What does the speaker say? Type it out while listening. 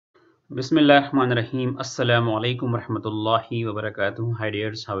Bismillahirrahmanirrahim. Assalamu alaikum warahmatullahi wabarakatuh. Hi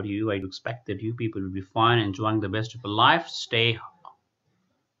dears, how are you? I do expect that you people will be fine, enjoying the best of your life. Stay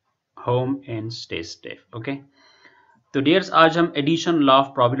home and stay safe. Okay. तो dears आज हम addition law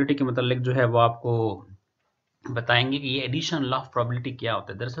of probability के मतलब जो है वो आपको बताएंगे कि ये एडिशन लॉ ऑफ प्रोबेबिलिटी क्या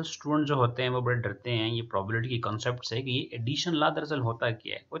होता है। दरअसल स्टूडेंट जो होते हैं वो बड़े डरते हैं ये प्रोबेबिलिटी की कॉन्सेप्ट से कि ये एडिशन लॉ दरअसल होता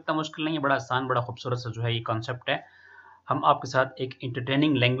क्या है। कोई इतना मुश्किल नहीं है, बड़ा आसान बड़ा खूबसूरत सा जो है ये कॉन्सेप्ट है। हम आपके साथ एक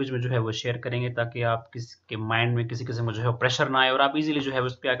इंटरटेनिंग लैंग्वेज में जो है वो शेयर करेंगे ताकि आप किसी के माइंड में किसी किस्म का जो है प्रेशर ना आए और आप इजीली जो है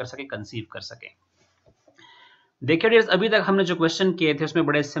उस पर क्या कर सके, कंसीव कर सके। देखिए डियर्स, अभी तक हमने जो क्वेश्चन किए थे उसमें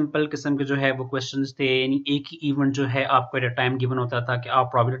बड़े सिंपल किस्म के जो है वो क्वेश्चंस थे। यानी एक ही इवेंट जो है आपको एट अ टाइम गिवन होता था कि आप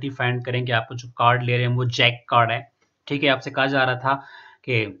प्रोबेबिलिटी फाइंड करें कि आपको जो कार्ड ले रहे हैं वो जैक कार्ड है। ठीक है, आपसे कहा जा रहा था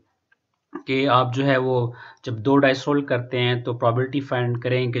कि आप जो है वो जब दो डाइस रोल करते हैं तो प्रोबेबिलिटी फाइंड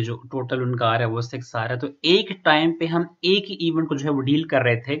करें कि जो टोटल उनका आ रहा है वो 6 आ रहा है। तो एक टाइम पे हम एक ही इवेंट को जो है वो डील कर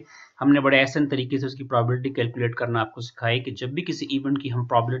रहे थे। हमने बड़े आसान तरीके से उसकी प्रोबेबिलिटी कैलकुलेट करना आपको सिखाई कि जब भी किसी इवेंट की हम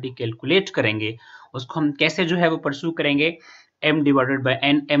प्रोबेबिलिटी कैलकुलेट करेंगे उसको हम कैसे जो है वो परस्यू करेंगे। m divided by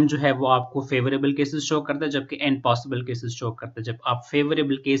n, m जो है वो आपको फेवरेबल केसेस शो करता है जबकि n पॉसिबल केसेस शो करता है। जब आप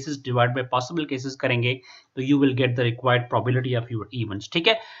favourable cases divide by possible cases करेंगे तो you will get the required probability of your events. ठीक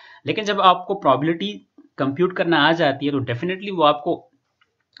है, लेकिन जब आपको प्रोबेबिलिटी कंप्यूट करना आ जाती है तो डेफिनेटली वो आपको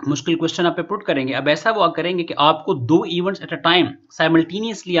मुश्किल क्वेश्चन आप पे पुट करेंगे। अब ऐसा वो करेंगे कि आपको दो events at a time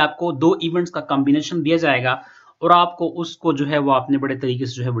simultaneously आपको दो इवेंट्स का कॉम्बिनेशन दिया जाएगा और आपको उसको जो है वो आपने बड़े तरीके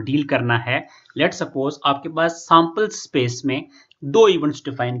से जो है वो डील करना है। लेट सपोज आपके पास सैंपल स्पेस में दो इवेंट्स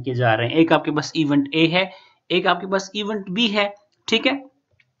डिफाइन किए जा रहे हैं। एक आपके पास इवेंट ए है, एक आपके पास इवेंट बी है। ठीक है,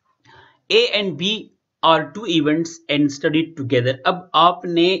 ए एंड बी और to events and study together. अब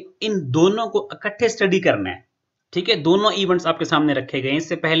आपने इन दोनों को इकट्ठे स्टडी करना है। ठीक है, दोनों इवेंट्स आपके सामने रखे गए।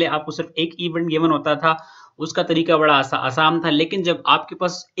 इससे पहले आपको सिर्फ एक इवेंट गिवन होता था, उसका तरीका बड़ा आसान था। लेकिन जब आपके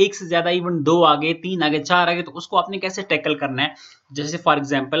पास एक से ज्यादा इवेंट, दो आगे, तीन आगे, चार आगे, तो उसको आपने कैसे टैकल करना है। जैसे फॉर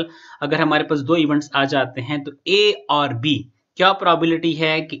एग्जाम्पल अगर हमारे पास दो इवेंट्स आ जाते हैं तो ए और बी, क्या प्रोबेबिलिटी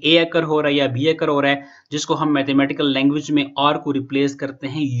है कि ए अकर हो रहा है या बी अकर हो रहा है, जिसको हम मैथमेटिकल लैंग्वेज में और को रिप्लेस करते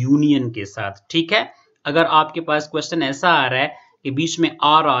हैं यूनियन के साथ। ठीक है, अगर आपके पास क्वेश्चन ऐसा आ रहा है कि बीच में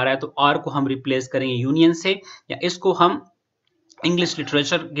आर आ रहा है तो आर को हम रिप्लेस करेंगे यूनियन से, या इसको हम इंग्लिश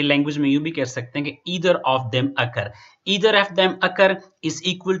लिटरेचर की लैंग्वेज में यूं भी कह सकते हैं कि either of them occur. Either of them occur is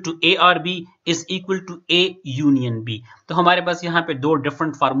equal to ए और B is equal to A union B. तो हमारे पास यहाँ पे दो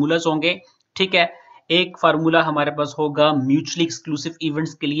डिफरेंट फार्मूलाज होंगे। ठीक है, एक फार्मूला हमारे पास होगा म्यूचुअली एक्सक्लूसिव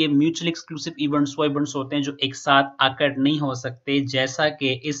इवेंट्स के लिए। म्यूचुअली एक्सक्लूसिव इवेंट्स वो इवेंट्स होते हैं जो एक साथ आकर नहीं हो सकते, जैसा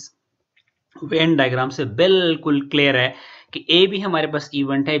कि इस वेन डायग्राम से बिल्कुल क्लियर है कि ए भी हमारे पास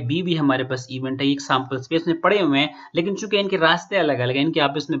इवेंट है, बी भी हमारे पास इवेंट है। एक सैंपल स्पेस में पड़े हुए हैं लेकिन चूंकि इनके रास्ते अलग अलग हैं, इनके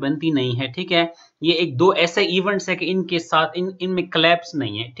आपस में बनती नहीं है। ठीक है, ये एक दो ऐसे इवेंट्स है कि इनके साथ इनमें क्लैप्स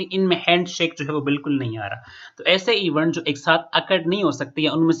नहीं है। ठीक, इनमें हैंडशेक जो है वो बिल्कुल नहीं आ रहा। तो ऐसे इवेंट जो एक साथ अकड़ नहीं हो सकते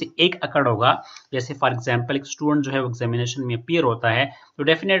या उनमें से एक अकड़ होगा, जैसे फॉर एग्जाम्पल एक स्टूडेंट जो है वो एग्जामिनेशन में अपीयर होता है तो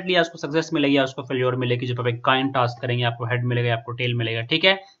डेफिनेटली उसको सक्सेस मिलेगी या उसको फेल्योर मिलेगी। जब आप एक काइंड टास्क करेंगे आपको हेड मिलेगा, आपको टेल मिलेगा। ठीक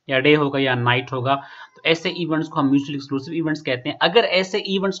है, या डे होगा या नाइट होगा। तो ऐसे इवेंट्स को हम म्यूचुअली एक्सक्लूसिव इवेंट्स कहते हैं। अगर ऐसे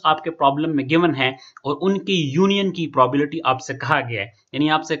इवेंट्स आपके प्रॉब्लम में गिवन है और उनकी यूनियन की प्रोबेबिलिटी आपसे कहा गया है, यानी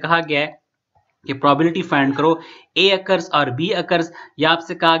आपसे कहा गया है कि प्रोबेबिलिटी फाइंड करो ए अकर्स और बी अकर्स, या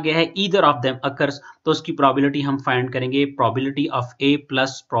आपसे कहा गया है ईदर ऑफ देम अकर्स, तो उसकी प्रोबेबिलिटी हम फाइंड करेंगे probability of A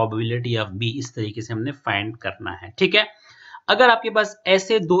plus probability of B. इस तरीके से हमने फाइंड करना है। ठीक है, अगर आपके पास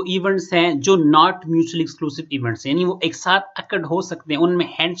ऐसे दो इवेंट्स हैं जो नॉट म्यूचुअली एक्सक्लूसिव इवेंट्स यानी वो एक साथ अकड़ हो सकते हैं, उनमें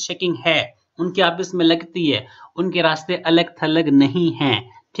हैंड शेकिंग है, उनके आपस में लगती है, उनके रास्ते अलग थलग नहीं हैं।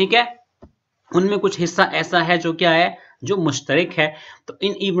 ठीक है, उनमें कुछ हिस्सा ऐसा है जो क्या है, जो मुश्तरक है, तो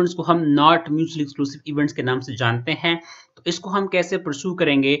इन इवेंट्स को हम नॉट म्यूचुअली एक्सक्लूसिव इवेंट्स के नाम से जानते हैं। तो इसको हम कैसे परस्यू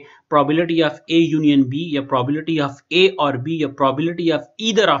करेंगे, probability of A union B या प्रोबेबिलिटी ऑफ ए और बी या probability of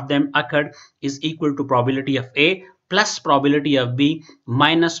either of them occurred is equal to probability of A plus probability of B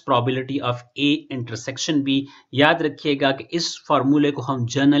minus probability of A intersection B. याद रखिएगा कि इस फॉर्मूले को हम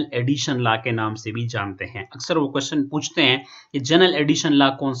जनरल एडिशन लॉ के नाम से भी जानते हैं। अक्सर वो क्वेश्चन पूछते हैं कि जनरल एडिशन लॉ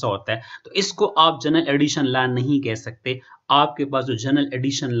कौन सा होता है, तो इसको आप जनरल एडिशन लॉ नहीं कह सकते। आपके पास जो जनरल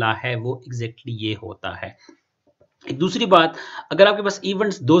एडिशन लॉ है वो एग्जैक्टली ये होता है। एक दूसरी बात, अगर आपके पास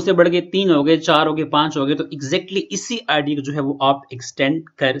इवेंट्स दो से बढ़ गए, तीन हो गए, चार हो गए, पांच हो गए, तो एग्जैक्टली इसी आइडिया को जो है वो आप एक्सटेंड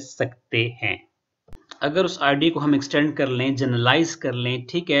कर सकते हैं। अगर उस आइडिया को हम एक्सटेंड कर लें, जनरलाइज कर लें,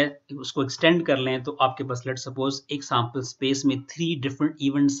 ठीक है, उसको एक्सटेंड कर लें, तो आपके पास लेट सपोज एक सैंपल स्पेस में 3 डिफरेंट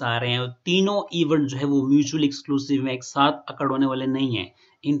इवेंट्स आ रहे हैं और तीनों इवेंट जो है वो म्यूचुअली एक्सक्लूसिव है, एक साथ अकड़ होने वाले नहीं है,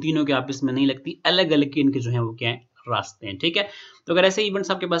 इन तीनों के आपस में नहीं लगती, अलग अलग के इनके जो है वो क्या है, रास्ते हैं, ठीक है। तो अगर ऐसे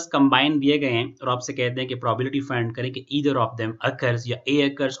इवेंट्स आपके पास कंबाइन दिए गए हैं और आपसे कहते हैं कि प्रोबेबिलिटी फाइंड करें कि ईदर ऑफ देम अकर्स, या ए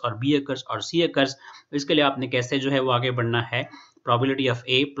अकर्स और बी अकर्स और सी अकर्स, तो इसके लिए आपने कैसे जो है वो आगे बढ़ना है, probability of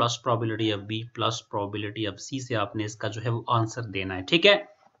A plus probability of B plus probability of सी से आपने इसका जो है वो आंसर देना है, ठीक है।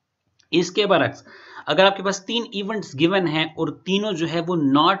 इसके बरक्स अगर आपके पास 3 इवेंट्स गिवन हैं और तीनों जो है वो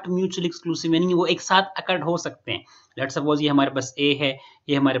नॉट म्यूचुअली एक्सक्लूसिव, यानी वो एक साथ अकर्ड हो सकते हैं। लेट्स सपोज ये हमारे पास ए है,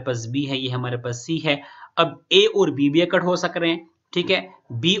 ये हमारे पास बी है, ये हमारे पास सी है। अब ए और बी भी अकर्ड हो सक रहे हैं, ठीक है,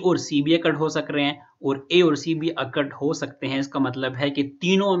 बी और सी भी अकर्ड हो सक रहे हैं, और ए और सी भी अकर्ड हो सकते हैं। इसका मतलब है कि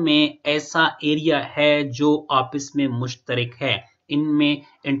तीनों में ऐसा एरिया है जो आपस में मुश्तरक है, इनमें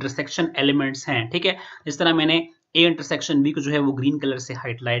इंटरसेक्शन एलिमेंट्स हैं, ठीक है। जिस तरह मैंने ए इंटरसेक्शन बी को जो है वो ग्रीन कलर से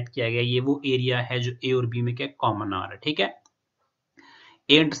हाईलाइट किया गया, ये वो एरिया है जो ए और बी में क्या कॉमन आ रहा है, ठीक है।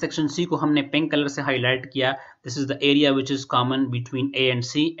 ए इंटरसेक्शन सी को हमने पिंक कलर से हाईलाइट किया, this is the area which is common between A and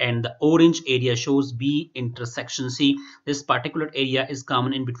C, and the orange area shows B intersection C, this particular area is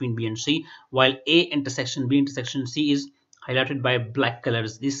common in between B and C, while A intersection B intersection C is highlighted bye black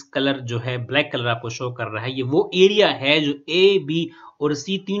colours. This colour जो है black colour आपको show कर रहा है, ये वो area है जो ए बी और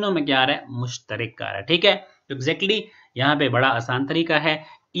सी तीनों में क्या आ रहा है, मुश्तरक आ रहा है, ठीक है। तो एग्जैक्टली यहाँ पे बड़ा आसान तरीका है,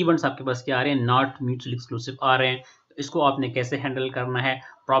 इवेंट्स आपके पास क्या आ रहे हैं, नॉट म्यूचुअली एक्सक्लूसिव आ रहे हैं। इसको आपने कैसे हैंडल करना है,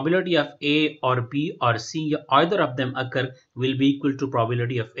 प्रोबेबिलिटी ऑफ ए और बी और सी या either of them occur will be equal to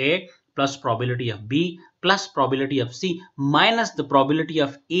probability of A plus probability of B plus probability of C minus the probability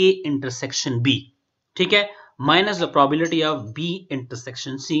of A intersection B, ठीक है, minus the probability of B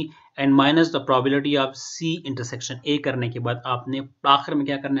intersection C and minus the probability of C intersection A करने के बाद आपने आखिर में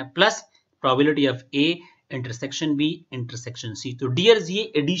क्या करना है, plus probability of A intersection B intersection C। तो डियर्स ये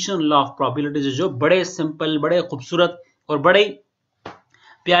एडिशन लॉ ऑफ प्रोबेबिलिटीज जो बड़े सिंपल, बड़े खूबसूरत और बड़े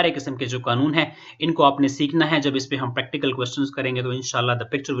प्यारे किस्म के जो कानून है, इनको आपने सीखना है। जब इस पे हम प्रैक्टिकल क्वेश्चंस करेंगे तो इंशाल्लाह the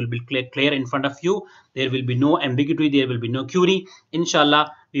picture will be clear in front of you, there will be no ambiguity, there will be no Curie. इंशाल्लाह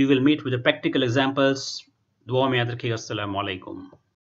we will meet with the practical examples. दुआ में याद रखिएगा। अस्सलाम वालेकुम।